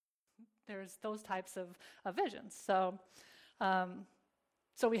There's those types of visions. So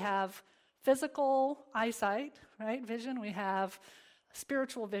we have physical eyesight, right, vision. We have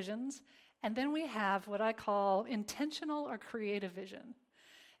spiritual visions. And then we have what I call intentional or creative vision.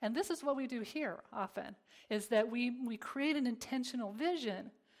 And this is what we do here often, is that we create an intentional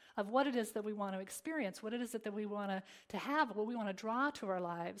vision of what it is that we want to experience, what it is that we want to have, what we want to draw to our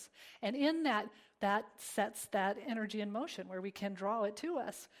lives. And in that sets that energy in motion where we can draw it to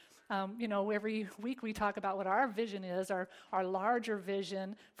us. Every week we talk about what our vision is, our larger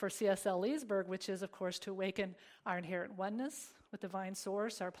vision for CSL Leesburg, which is, of course, to awaken our inherent oneness with divine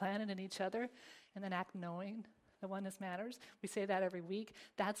source, our planet, and each other, and then act knowing the oneness matters. We say that every week.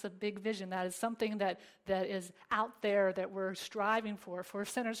 That's a big vision. That is something that is out there that we're striving for. For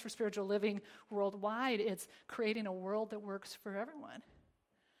Centers for Spiritual Living worldwide, it's creating a world that works for everyone.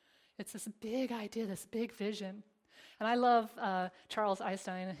 It's this big idea, this big vision. And I love Charles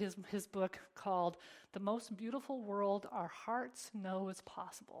Einstein and his book called The Most Beautiful World Our Hearts Know Is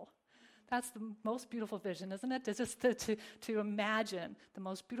Possible. That's the most beautiful vision, isn't it? It's just to imagine the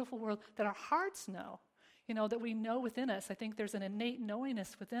most beautiful world that our hearts know. That we know within us. I think there's an innate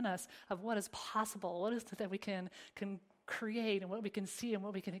knowingness within us of what is possible, what is it that we can create, and what we can see and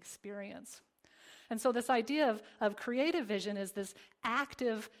what we can experience. And so this idea of creative vision is this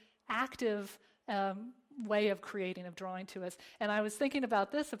active way of creating, of drawing to us. And I was thinking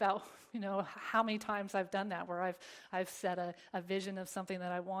about this, about how many times I've done that, where I've set a vision of something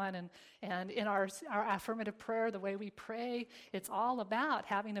that I want, and in our affirmative prayer, the way we pray, it's all about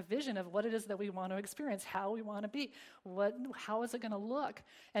having a vision of what it is that we want to experience, how we want to be, how is it going to look.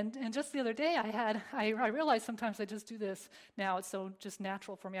 And just the other day, I realized sometimes I just do this now. It's so just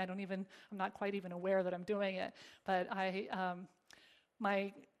natural for me. I'm not quite even aware that I'm doing it. But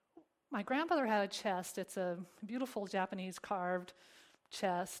my grandmother had a chest. It's a beautiful Japanese carved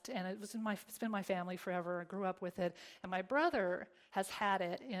chest, and it's been in my family forever. I grew up with it. And my brother has had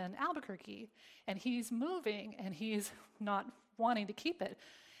it in Albuquerque, and he's moving, and he's not wanting to keep it.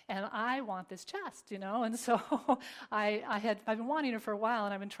 And I want this chest, And so I've been wanting it for a while,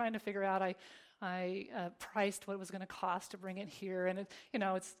 and I've been trying to figure out. I priced what it was going to cost to bring it here, and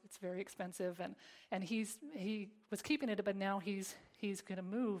it's very expensive. And he was keeping it, but now he's going to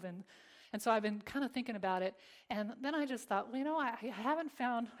move, and so I've been kind of thinking about it. And then I just thought, I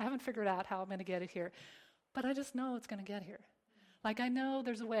haven't figured out how I'm going to get it here, but I just know it's going to get here. Like, I know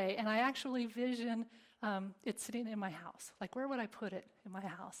there's a way, and I actually vision it sitting in my house. Like, where would I put it in my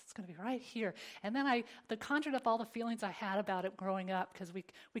house? It's going to be right here. And then I conjured up all the feelings I had about it growing up, because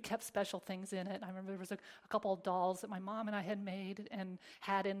we kept special things in it. I remember there was a couple of dolls that my mom and I had made and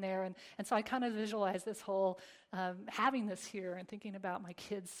had in there, and so I kind of visualized this whole having this here and thinking about my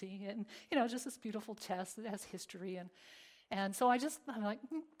kids seeing it, and just this beautiful chest that has history, and so I'm like,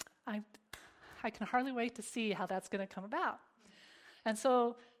 I can hardly wait to see how that's going to come about. And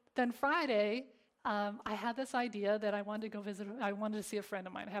so then Friday, I had this idea that I wanted to go visit. I wanted to see a friend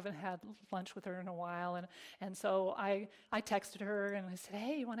of mine. I haven't had lunch with her in a while, and so I texted her and I said,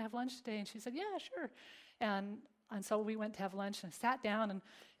 "Hey, you want to have lunch today?" And she said, "Yeah, sure." And so we went to have lunch, and I sat down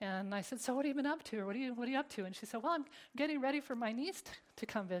and I said, "So what have you been up to? Or what are you up to?" And she said, "Well, I'm getting ready for my niece to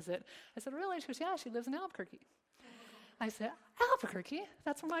come visit." I said, "Really?" She goes, "Yeah, she lives in Albuquerque." I said, "Albuquerque?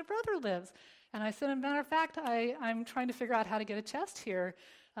 That's where my brother lives." And I said, "As a matter of fact, I'm trying to figure out how to get a chest here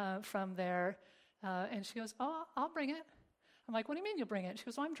from there." And she goes, "Oh, I'll bring it." I'm like, "What do you mean you'll bring it?" She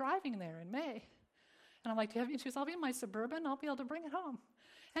goes, "Well, I'm driving there in May." And I'm like, she goes, "I'll be in my Suburban. I'll be able to bring it home."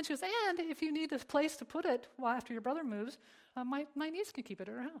 And she goes, "And if you need a place to put it after your brother moves, my niece can keep it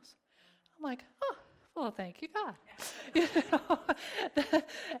at her house." I'm like, "Oh, well, thank you, God."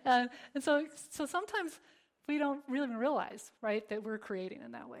 And so sometimes we don't really realize, right, that we're creating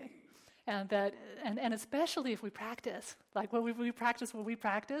in that way. And especially if we practice, like when we practice what we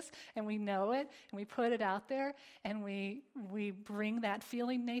practice, and we know it, and we put it out there, and we bring that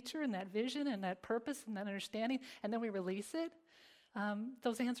feeling nature and that vision and that purpose and that understanding, and then we release it,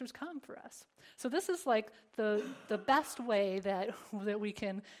 those answers come for us. So this is like the best way that we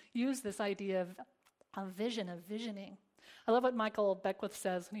can use this idea of vision, of visioning. I love what Michael Beckwith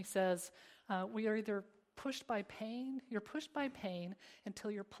says, and he says, we are either you're pushed by pain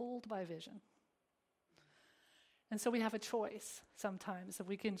until you're pulled by vision. And so we have a choice sometimes, if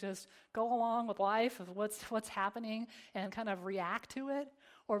we can just go along with life, of what's happening, and kind of react to it,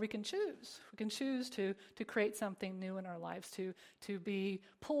 or we can choose. We can choose to create something new in our lives, to be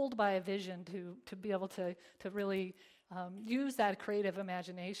pulled by a vision, to be able to really use that creative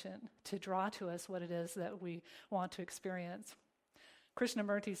imagination to draw to us what it is that we want to experience.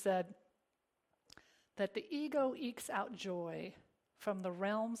 Krishnamurti said that the ego ekes out joy from the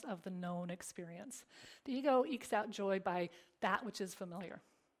realms of the known experience. The ego ekes out joy by that which is familiar.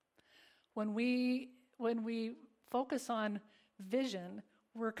 When we focus on vision,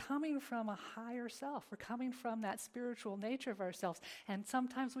 we're coming from a higher self. We're coming from that spiritual nature of ourselves. And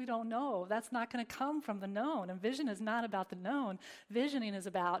sometimes we don't know. That's not going to come from the known. And vision is not about the known. Visioning is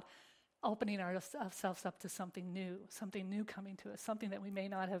about opening ourselves up to something new coming to us, something that we may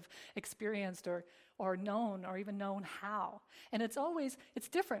not have experienced or known or even known how. And it's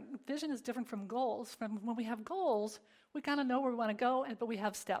different. Vision is different from goals. From when we have goals, we kind of know where we want to go, but we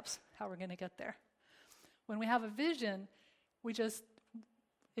have steps, how we're going to get there. When we have a vision,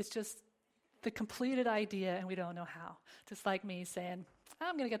 it's just the completed idea and we don't know how. Just like me saying,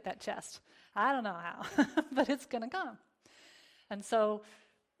 I'm going to get that chest. I don't know how, but it's going to come. And so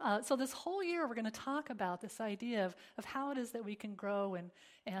this whole year we're going to talk about this idea of how it is that we can grow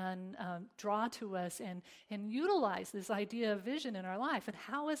and draw to us and utilize this idea of vision in our life. And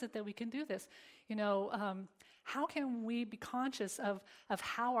how is it that we can do this? How can we be conscious of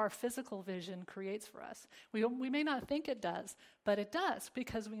how our physical vision creates for us? We may not think it does, but it does,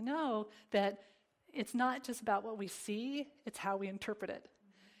 because we know that it's not just about what we see, it's how we interpret it.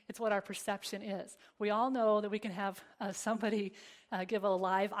 It's what our perception is. We all know that we can have somebody give a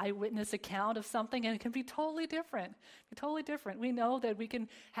live eyewitness account of something, and it can be totally different. We know that we can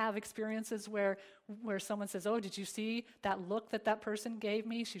have experiences where someone says, "Oh, did you see that look that person gave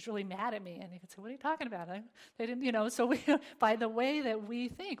me? She's really mad at me." And you can say, "What are you talking about?" They didn't, So by the way that we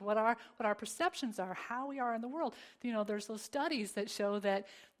think, what our perceptions are, how we are in the world. There's those studies that show that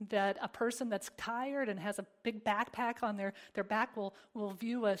a person that's tired and has a big backpack on their back will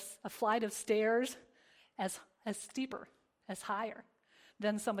view a flight of stairs as steeper, as higher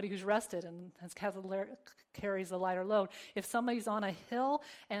than somebody who's rested and carries a lighter load. If somebody's on a hill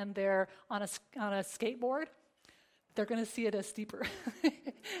and they're on a skateboard, they're going to see it as steeper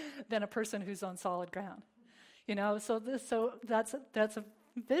than a person who's on solid ground. So that's a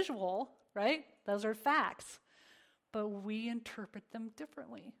visual, right? Those are facts, but we interpret them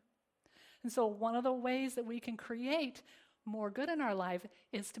differently. And so one of the ways that we can create more good in our life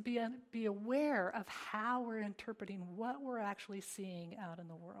is to be aware of how we're interpreting what we're actually seeing out in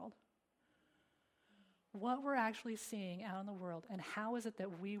the world. What we're actually seeing out in the world, and how is it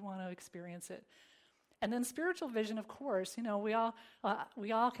that we want to experience it. And then spiritual vision, of course,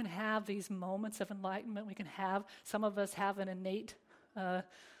 we all can have these moments of enlightenment. Some of us have an innate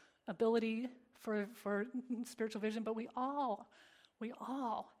ability for spiritual vision, but we all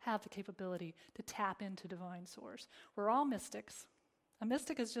have the capability to tap into divine source. We're all mystics. A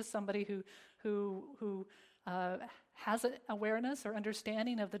mystic is just somebody who has an awareness or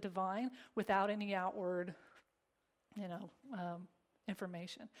understanding of the divine without any outward,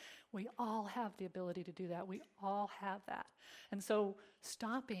 information. We all have the ability to do that. We all have that. And so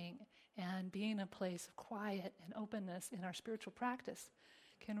stopping and being a place of quiet and openness in our spiritual practice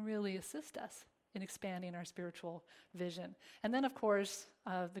can really assist us in expanding our spiritual vision. And then, of course,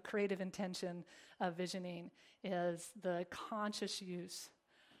 the creative intention of visioning is the conscious use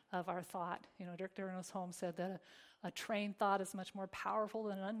of our thought. Dirk Dernos-Holm said that a trained thought is much more powerful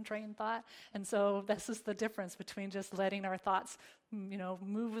than an untrained thought. And so this is the difference between just letting our thoughts,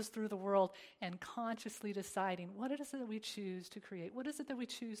 move us through the world and consciously deciding what it is that we choose to create. What is it that we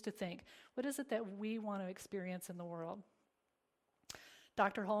choose to think? What is it that we want to experience in the world?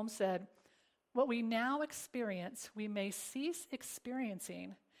 Dr. Holmes said, "What we now experience, we may cease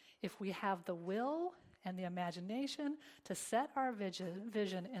experiencing if we have the will and the imagination to set our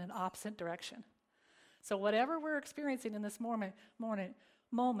vision in an opposite direction." So whatever we're experiencing in this moment,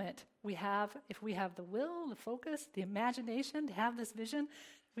 if we have the will, the focus, the imagination to have this vision,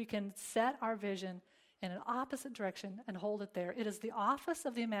 we can set our vision in an opposite direction and hold it there. It is the office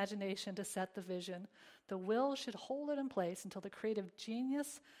of the imagination to set the vision. The will should hold it in place until the creative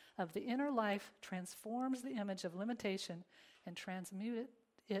genius of the inner life transforms the image of limitation and transmute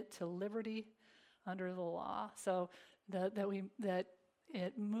it to liberty under the law. So that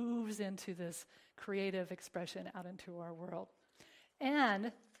it moves into this creative expression out into our world.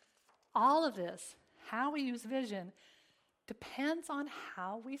 And all of this, how we use vision, depends on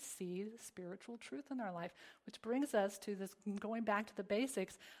how we see the spiritual truth in our life, which brings us to this, going back to the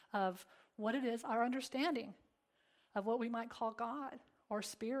basics of what it is, our understanding of what we might call God or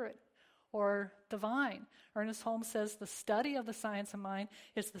spirit or divine. Ernest Holmes says the study of the science of mind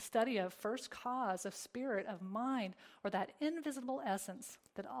is the study of first cause, of spirit, of mind, or that invisible essence,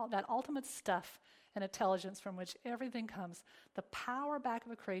 that ultimate stuff and intelligence from which everything comes, the power back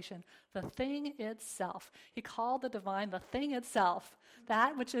of a creation, the thing itself. He called the divine the thing itself,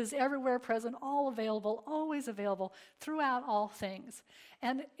 that which is everywhere present, all available, always available, throughout all things.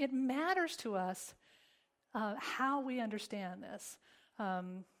 And it matters to us how we understand this.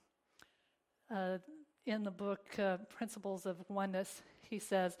 In the book Principles of Oneness, he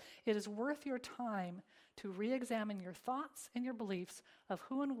says, "It is worth your time to re-examine your thoughts and your beliefs of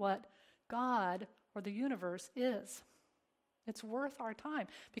who and what God or the universe is." It's worth our time,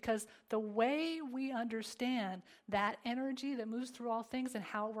 because the way we understand that energy that moves through all things and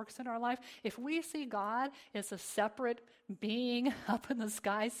how it works in our life, if we see God as a separate being up in the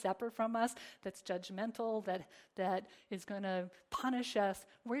sky, separate from us, that's judgmental, that is going to punish us,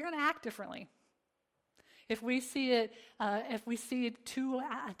 we're going to act differently. If we see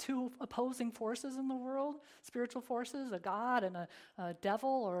two opposing forces in the world, spiritual forces, a God and a devil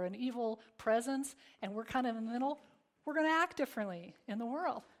or an evil presence, and we're kind of in the middle, we're going to act differently in the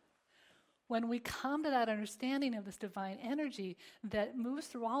world. When we come to that understanding of this divine energy that moves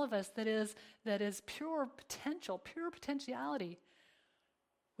through all of us, that is pure potential, pure potentiality,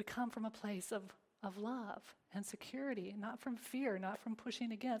 we come from a place of love and security, not from fear, not from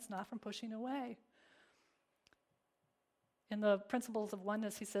pushing against, not from pushing away. In the Principles of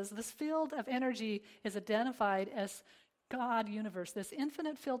Oneness, he says, this field of energy is identified as God universe. This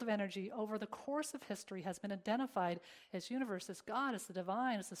infinite field of energy over the course of history has been identified as universe, as God, as the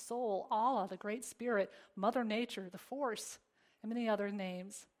divine, as the soul, Allah, the great spirit, Mother Nature, the force, and many other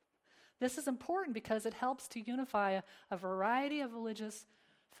names. This is important because it helps to unify a variety of religious,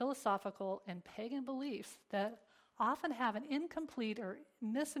 philosophical, and pagan beliefs that often have an incomplete or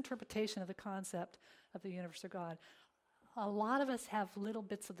misinterpretation of the concept of the universe or God. A lot of us have little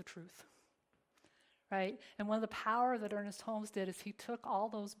bits of the truth, right? And one of the power that Ernest Holmes did is he took all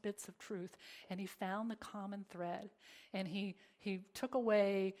those bits of truth and he found the common thread, and he took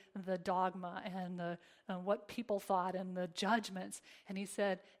away the dogma and what people thought and the judgments, and he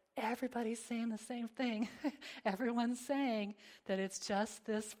said, everybody's saying the same thing. Everyone's saying that it's just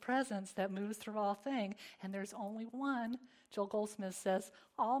this presence that moves through all things, and there's only one. Joel Goldsmith says,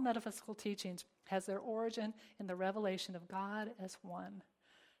 all metaphysical teachings has their origin in the revelation of God as one,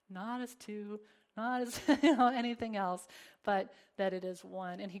 not as two, not as anything else, but that it is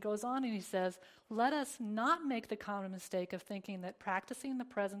one. And he goes on and he says, let us not make the common mistake of thinking that practicing the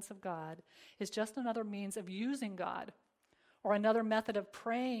presence of God is just another means of using God, or another method of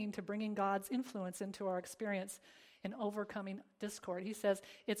praying to bringing God's influence into our experience in overcoming discord. He says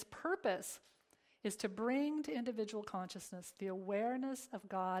its purpose is to bring to individual consciousness the awareness of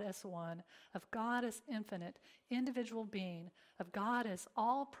God as one, of God as infinite, individual being, of God as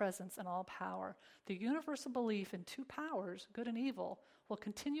all presence and all power. The universal belief in two powers, good and evil, will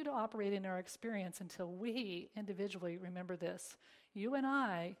continue to operate in our experience until we individually remember this. You and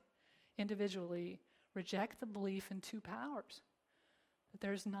I individually reject the belief in two powers, that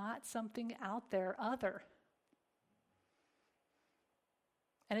there's not something out there other.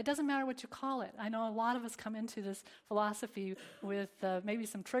 And it doesn't matter what you call it. I know a lot of us come into this philosophy with maybe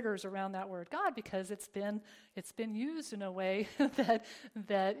some triggers around that word God, because it's been used in a way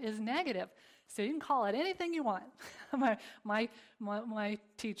that is negative. So you can call it anything you want. my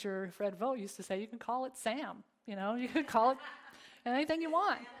teacher, Fred Vogt, used to say you can call it Sam. You could call it anything you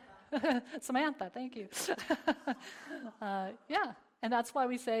want. Samantha, thank you. Yeah, and that's why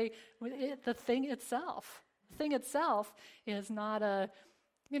we say the thing itself. The thing itself is not a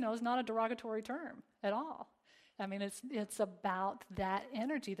derogatory term at all. I mean, it's about that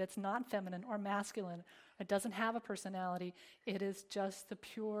energy that's not feminine or masculine. It doesn't have a personality. It is just the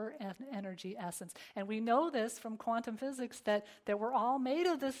pure energy essence. And we know this from quantum physics that we're all made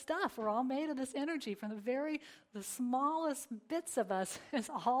of this stuff. We're all made of this energy. From the smallest bits of us is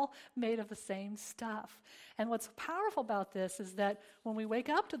all made of the same stuff. And what's powerful about this is that when we wake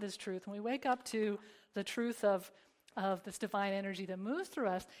up to this truth, when we wake up to the truth of this divine energy that moves through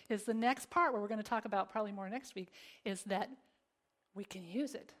us, is the next part where we're going to talk about probably more next week, is that we can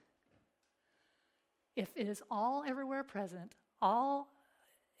use it. If it is all everywhere present, all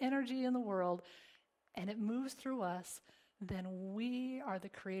energy in the world, and it moves through us, then we are the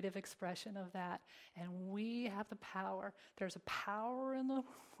creative expression of that, and we have the power. There's a power in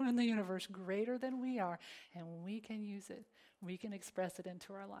the universe greater than we are, and we can use it. We can express it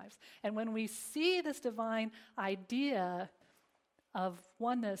into our lives. And when we see this divine idea of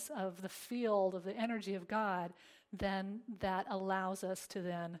oneness, of the field, of the energy of God, then that allows us to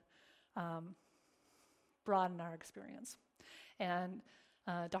then broaden our experience. And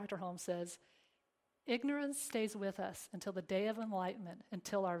Dr. Holmes says, Ignorance stays with us until the day of enlightenment,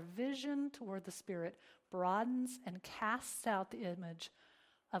 until our vision toward the Spirit broadens and casts out the image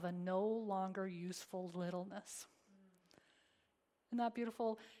of a no longer useful littleness. Isn't that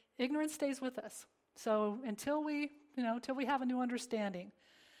beautiful? Ignorance stays with us. So until we have a new understanding,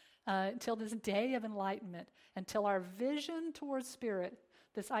 until this day of enlightenment, until our vision towards Spirit,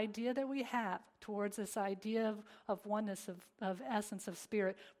 this idea that we have towards this idea of oneness, of essence, of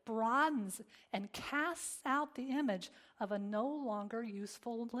Spirit, broadens and casts out the image of a no longer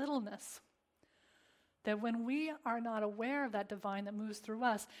useful littleness. That when we are not aware of that divine that moves through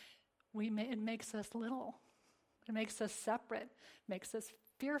us, it makes us little. It makes us separate, makes us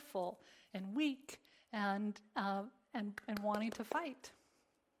fearful and weak and wanting to fight,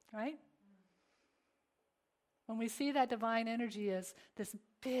 right? When we see that divine energy as this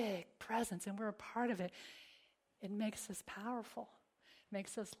big presence and we're a part of it, it makes us powerful,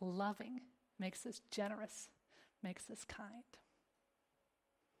 makes us loving, makes us generous, makes us kind.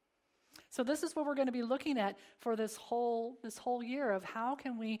 So this is what we're going to be looking at for this whole year of how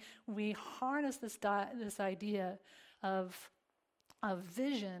can we harness this idea of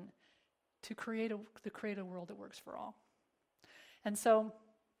vision to create a world that works for all. And so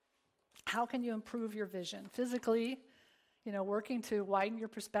how can you improve your vision? Physically, working to widen your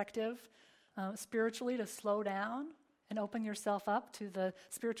perspective, spiritually to slow down and open yourself up to the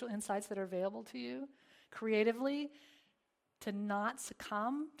spiritual insights that are available to you. Creatively, to not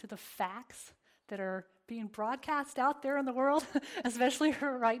succumb to the facts that are being broadcast out there in the world, especially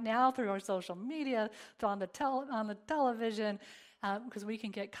right now through our social media, on the television, because we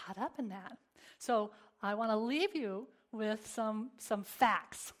can get caught up in that. So I want to leave you with some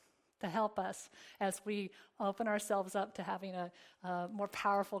facts to help us as we open ourselves up to having a more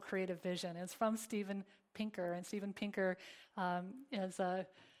powerful creative vision. It's from Steven Pinker, and Steven Pinker is a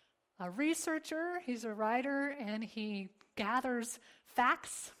researcher, he's a writer, and he gathers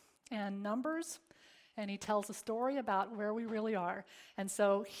facts and numbers, and he tells a story about where we really are. And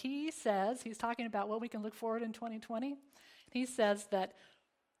so he says, he's talking about what we can look forward in 2020. He says that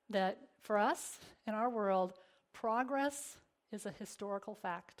for us, in our world, progress is a historical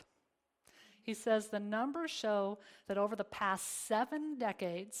fact. He says the numbers show that over the past 7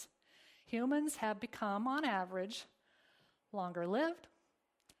 decades, humans have become, on average, longer lived,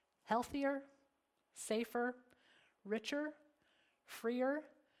 healthier, safer, richer, freer,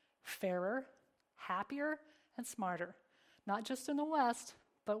 fairer, happier, and smarter, not just in the West,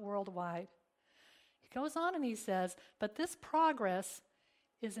 but worldwide. He goes on and he says, but this progress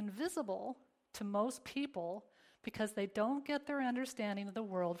is invisible to most people because they don't get their understanding of the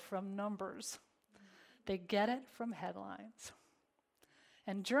world from numbers. They get it from headlines.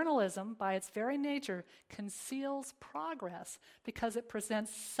 And journalism, by its very nature, conceals progress because it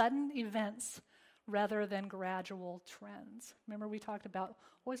presents sudden events rather than gradual trends. Remember, we talked about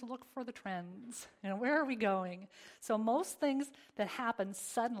always look for the trends. Where are we going? So most things that happen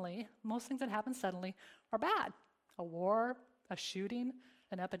suddenly are bad. A war, a shooting,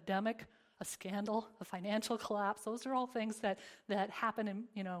 an epidemic, a scandal, a financial collapse. Those are all things that happen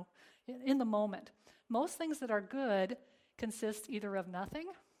in the moment. Most things that are good consist either of nothing,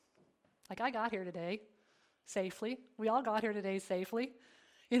 like I got here today safely. We all got here today safely.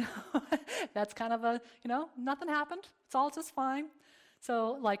 That's kind of nothing happened. It's all just fine.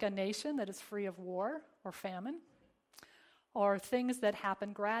 So like a nation that is free of war or famine, or things that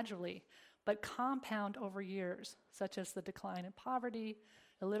happen gradually but compound over years, such as the decline in poverty,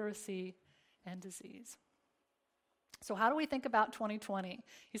 illiteracy, and disease. So how do we think about 2020?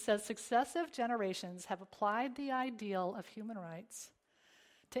 He says successive generations have applied the ideal of human rights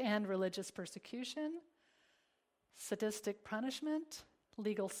to end religious persecution, sadistic punishment,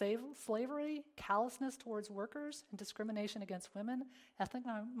 legal slavery, callousness towards workers, and discrimination against women, ethnic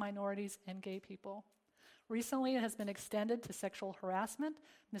minorities, and gay people. Recently, it has been extended to sexual harassment,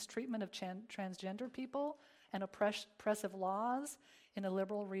 mistreatment of transgender people, and oppressive laws in the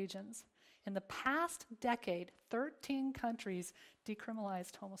liberal regions. In the past decade, 13 countries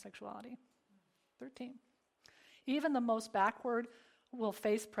decriminalized homosexuality. 13. Even the most backward will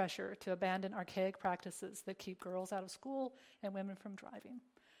face pressure to abandon archaic practices that keep girls out of school and women from driving.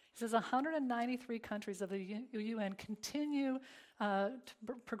 He says 193 countries of the UN continue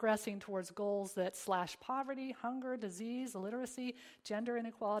progressing towards goals that slash poverty, hunger, disease, illiteracy, gender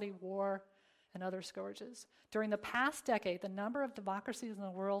inequality, war, and other scourges. During the past decade, the number of democracies in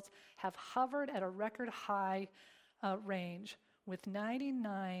the world have hovered at a record high range, with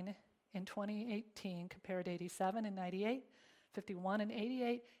 99 in 2018 compared to 87 in 98, 51 in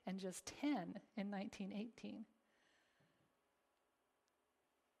 88, and just 10 in 1918.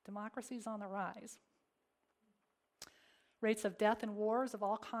 Democracy is on the rise. Rates of death in wars of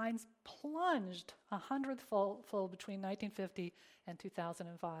all kinds plunged 100-fold between 1950 and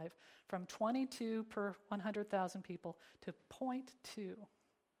 2005, from 22 per 100,000 people to 0.2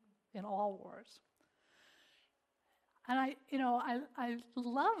 in all wars. And I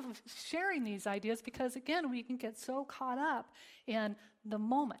love sharing these ideas because, again, we can get so caught up in the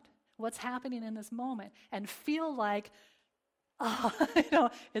moment, what's happening in this moment, and feel like,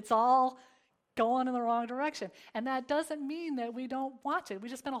 it's all going in the wrong direction. And that doesn't mean that we don't watch it. We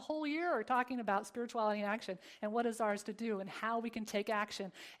just spent a whole year talking about spirituality in action and what is ours to do and how we can take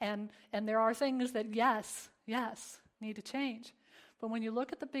action. And there are things that, yes, need to change. But when you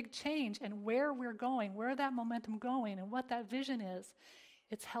look at the big change and where we're going, where that momentum going and what that vision is,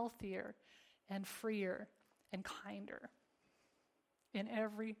 it's healthier and freer and kinder in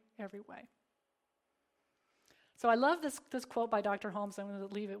every way. So I love this quote by Dr. Holmes. I'm going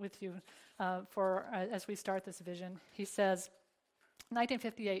to leave it with you as we start this vision. He says, in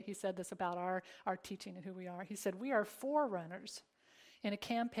 1958, he said this about our teaching and who we are. He said, "We are forerunners in a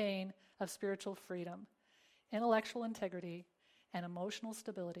campaign of spiritual freedom, intellectual integrity, and emotional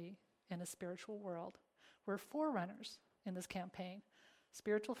stability in a spiritual world." We're forerunners in this campaign.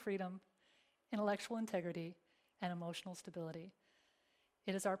 Spiritual freedom, intellectual integrity, and emotional stability.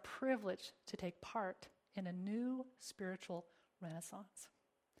 It is our privilege to take part in a new spiritual renaissance.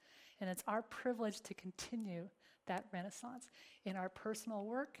 And it's our privilege to continue that renaissance in our personal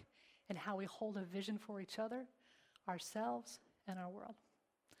work and how we hold a vision for each other, ourselves, and our world.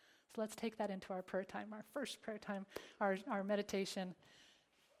 So let's take that into our prayer time, our first prayer time, our meditation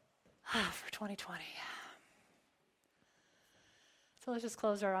for 2020. So let's just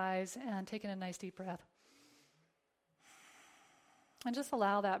close our eyes and take in a nice deep breath. And just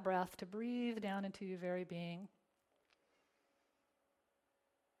allow that breath to breathe down into your very being.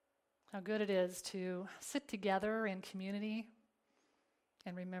 How good it is to sit together in community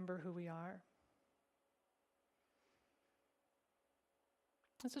and remember who we are.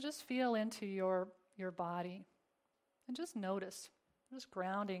 And so just feel into your body and just notice, just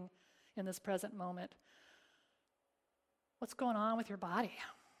grounding in this present moment. What's going on with your body?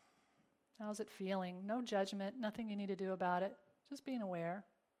 How's it feeling? No judgment, nothing you need to do about it. Just being aware.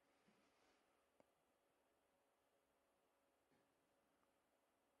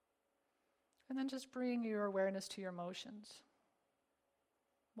 And then just bring your awareness to your emotions.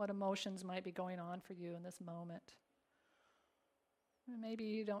 What emotions might be going on for you in this moment? And maybe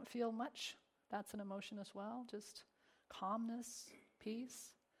you don't feel much. That's an emotion as well. Just calmness, peace.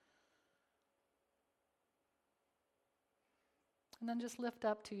 And then just lift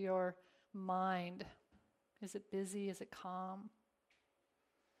up to your mind. Is it busy? Is it calm?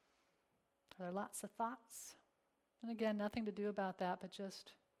 Are there lots of thoughts? And again, nothing to do about that, but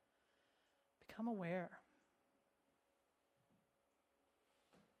just become aware.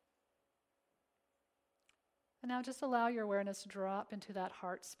 And now just allow your awareness to drop into that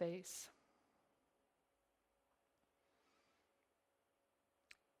heart space.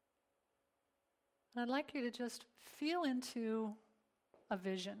 And I'd like you to just feel into a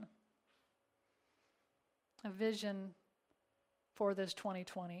vision for this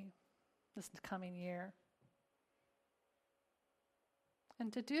 2020, this coming year.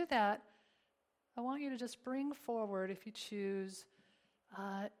 And to do that, I want you to just bring forward, if you choose,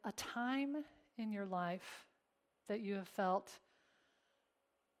 a time in your life that you have felt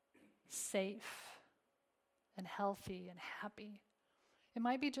safe and healthy and happy. It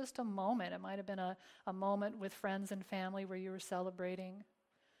might be just a moment. It might have been a moment with friends and family where you were celebrating.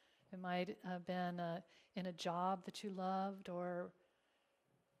 It might have been in a job that you loved, or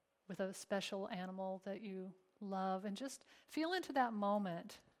with a special animal that you love. And just feel into that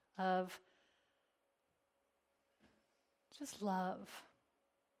moment of just love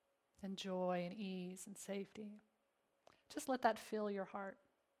and joy and ease and safety. Just let that fill your heart.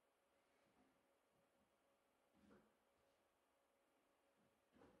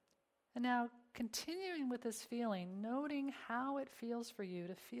 And now, continuing with this feeling, noting how it feels for you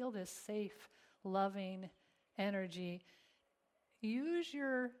to feel this safe, loving energy, use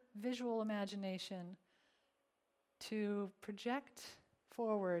your visual imagination to project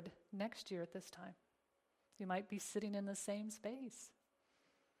forward next year at this time. You might be sitting in the same space.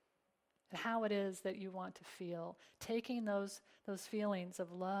 And how it is that you want to feel, taking those feelings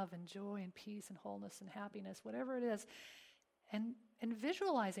of love and joy and peace and wholeness and happiness, whatever it is, and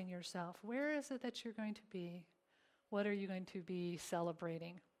visualizing yourself. Where is it that you're going to be? What are you going to be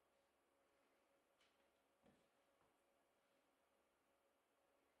celebrating?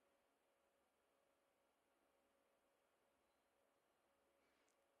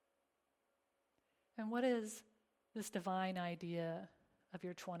 And what is this divine idea of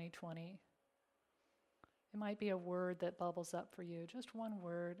your 2020. It might be a word that bubbles up for you, just one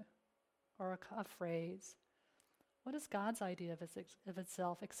word or a phrase. What is God's idea of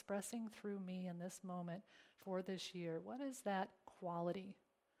itself expressing through me in this moment for this year? What is that quality,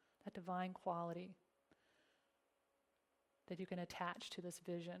 that divine quality that you can attach to this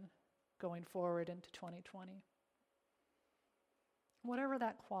vision going forward into 2020? Whatever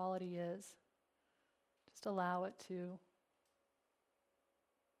that quality is, just allow it to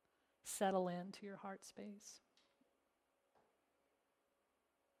settle into your heart space.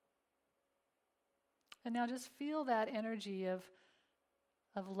 And now just feel that energy of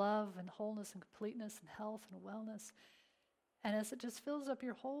love and wholeness and completeness and health and wellness. And as it just fills up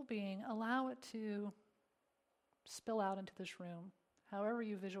your whole being, allow it to spill out into this room, however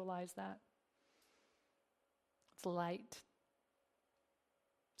you visualize that. It's light.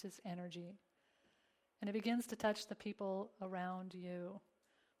 It's just energy. And it begins to touch the people around you,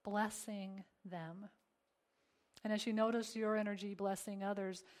 blessing them. And as you notice your energy blessing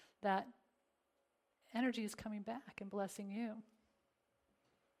others, that energy is coming back and blessing you.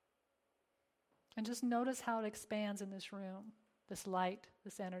 And just notice how it expands in this room, this light,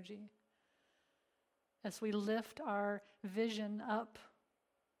 this energy. As we lift our vision up,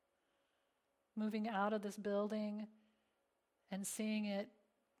 moving out of this building and seeing it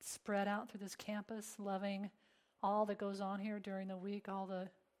spread out through this campus, loving all that goes on here during the week, all the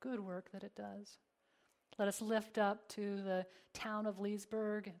good work that it does. Let us lift up to the town of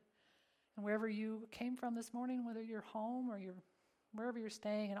Leesburg and wherever you came from this morning, whether you're home or you're wherever you're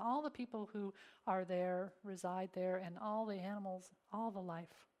staying, and all the people who are there, reside there, and all the animals, all the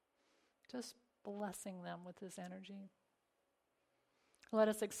life. Just blessing them with this energy. Let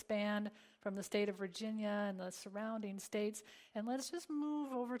us expand from the state of Virginia and the surrounding states, and let's just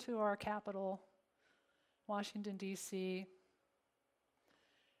move over to our capital, Washington, D.C.,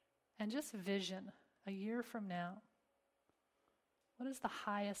 and just vision a year from now. What is the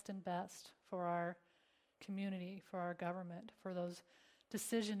highest and best for our community, for our government, for those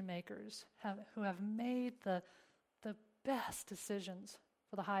decision makers who have made the best decisions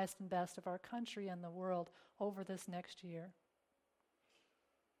for the highest and best of our country and the world over this next year?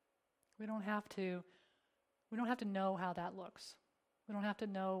 We don't have to know how that looks. We don't have to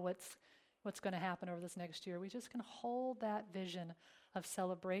know what's going to happen over this next year. We just can hold that vision of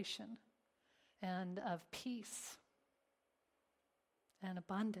celebration and of peace and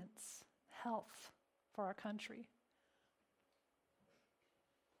abundance, health for our country.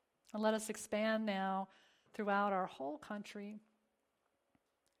 And let us expand now throughout our whole country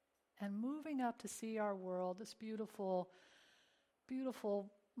and moving up to see our world, this beautiful, beautiful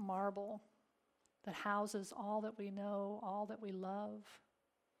marble that houses all that we know, all that we love,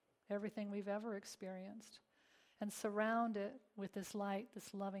 everything we've ever experienced, and surround it with this light,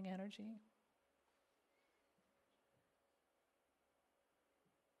 this loving energy.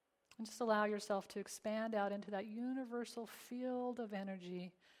 And just allow yourself to expand out into that universal field of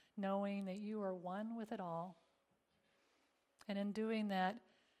energy, knowing that you are one with it all. And in doing that,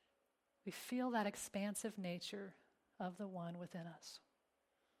 we feel that expansive nature of the one within us.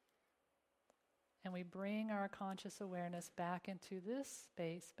 And we bring our conscious awareness back into this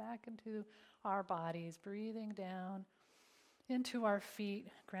space, back into our bodies, breathing down into our feet,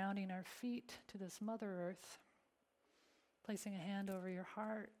 grounding our feet to this Mother Earth, placing a hand over your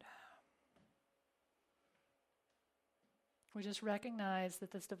heart. We just recognize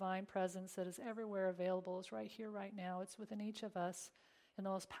that this divine presence that is everywhere available is right here, right now. It's within each of us in the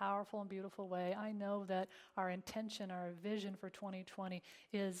most powerful and beautiful way. I know that our intention, our vision for 2020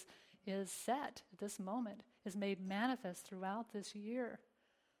 is set at this moment, is made manifest throughout this year,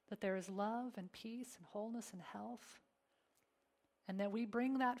 that there is love and peace and wholeness and health, and that we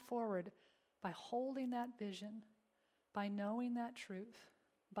bring that forward by holding that vision, by knowing that truth,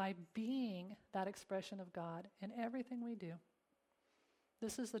 by being that expression of God in everything we do.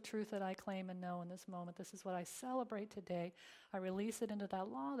 This is the truth that I claim and know in this moment. This is what I celebrate today. I release it into that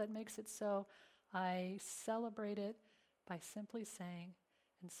law that makes it so. I celebrate it by simply saying,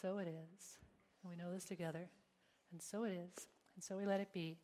 and so it is. And we know this together. And so it is. And so we let it be.